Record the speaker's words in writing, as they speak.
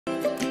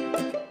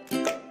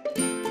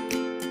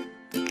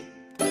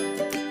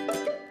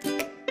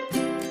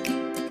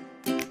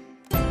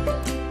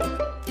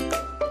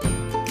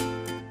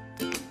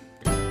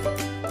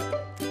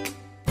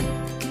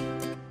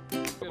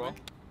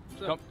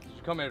Did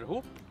you come here to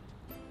hoop?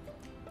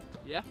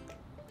 Yeah.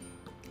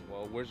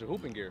 Well, where's your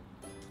hooping gear?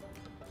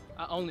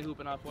 I only hoop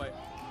in Off-White.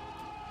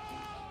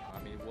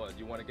 I mean, what,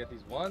 you want to get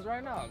these ones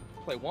right now?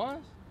 Play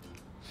ones?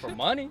 For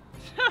money?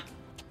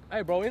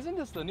 Hey, bro, isn't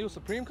this the new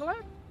Supreme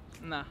collab?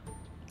 Nah.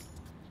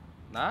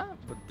 Nah?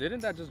 But didn't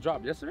that just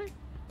drop yesterday?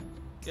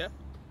 Yeah.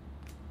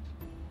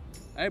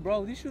 Hey,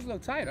 bro, these shoes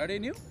look tight. Are they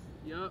new?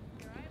 Yup.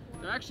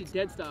 They're actually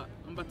dead stock.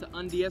 I'm about to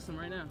un-DS them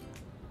right now.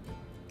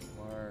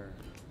 Word.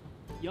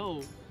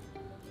 Yo,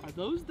 are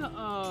those the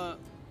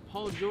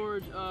Paul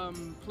George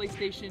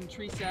PlayStation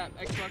Tree Sap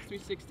Xbox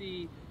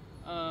 360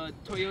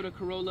 Toyota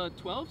Corolla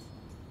 12s?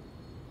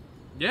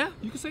 Yeah,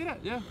 you can say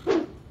that, yeah.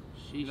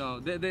 You know,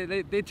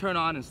 they turn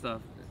on and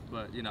stuff,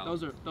 but you know.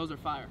 Those are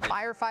fire.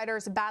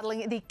 Firefighters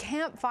battling the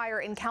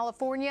campfire in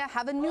California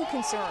have a new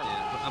concern.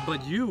 Yeah,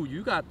 but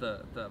you got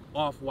the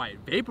Off-White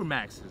Vapor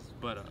Maxes,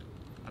 but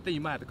I think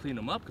you might have to clean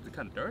them up because they're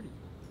kind of dirty.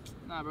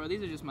 Nah, bro,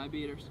 these are just my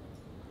beaters.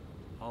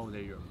 Oh,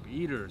 they're your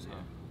beaters, huh?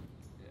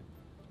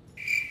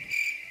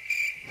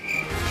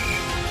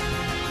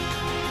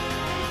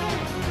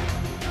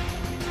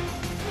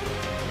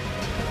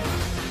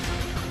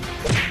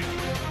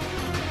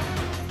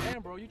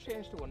 Damn, bro, you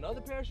changed to another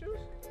pair of shoes?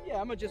 Yeah,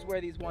 I'm gonna just wear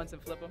these once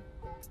and flip them.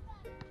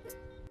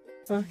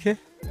 Okay.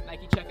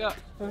 Nike check up.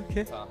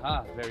 Okay.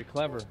 Aha, very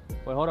clever.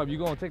 Wait, hold up, you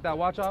gonna take that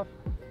watch off?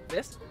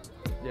 This?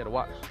 Yeah, the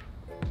watch.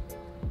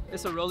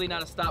 This a Rollie,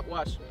 not a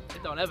stopwatch.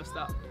 It don't ever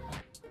stop.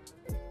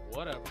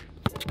 Whatever.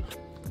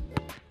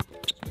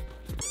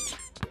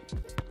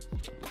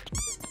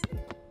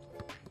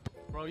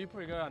 Bro, you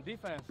pretty good on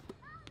defense.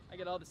 I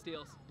get all the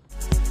steals.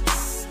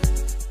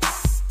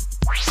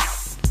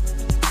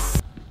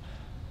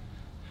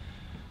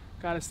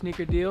 Got a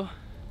sneaker deal.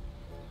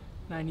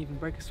 And I didn't even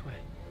break a sweat.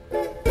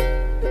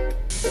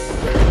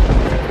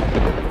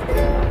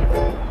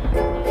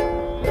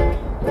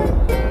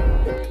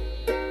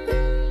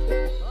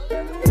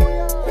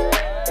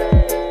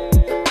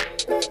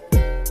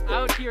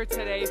 Out here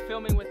today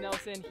filming with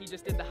Nelson. He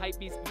just did the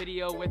HypeBeast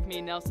video with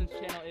me. Nelson's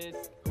channel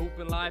is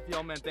Hoopin' Life.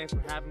 Yo, man, thanks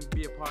for having me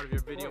be a part of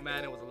your video,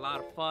 man. It was a lot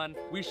of fun.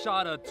 We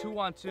shot a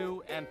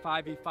 2-on-2 and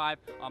 5v5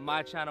 on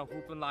my channel,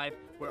 Hoopin' Life,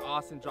 where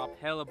Austin dropped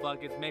hella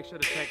buckets. Make sure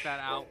to check that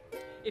out.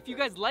 If you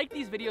guys like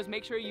these videos,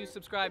 make sure you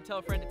subscribe, tell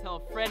a friend to tell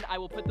a friend. I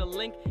will put the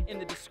link in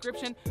the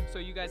description so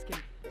you guys can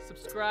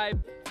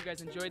subscribe. If you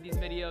guys enjoyed these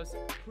videos,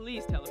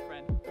 please tell a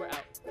friend. We're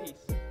out.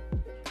 Peace.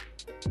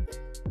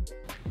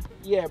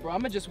 Yeah, bro, I'm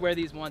gonna just wear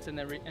these once and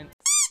then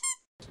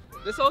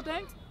this whole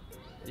thing?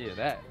 Yeah,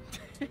 that.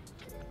 Take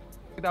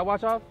that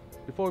watch off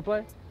before we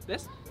play?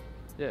 This?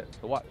 Yeah,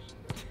 the watch.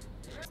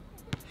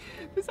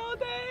 This whole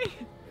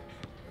thing?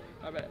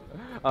 My bad.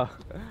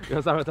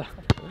 Yo, sorry about that.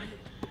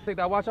 Take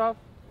that watch off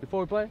before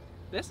we play?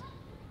 This?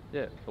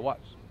 Yeah, the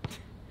watch.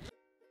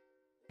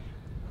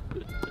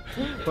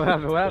 What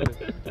happened? What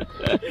happened?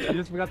 You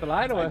just forgot the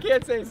line or what? I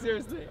can't say it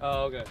seriously.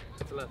 Oh, okay.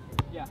 To left.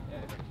 Yeah.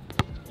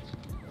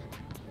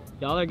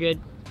 Y'all are good.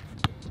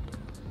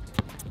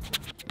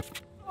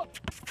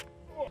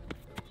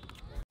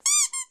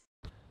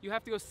 You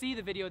have to go see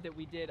the video that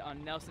we did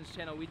on Nelson's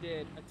channel. We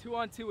did a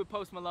 2-on-2 with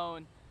Post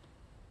Malone.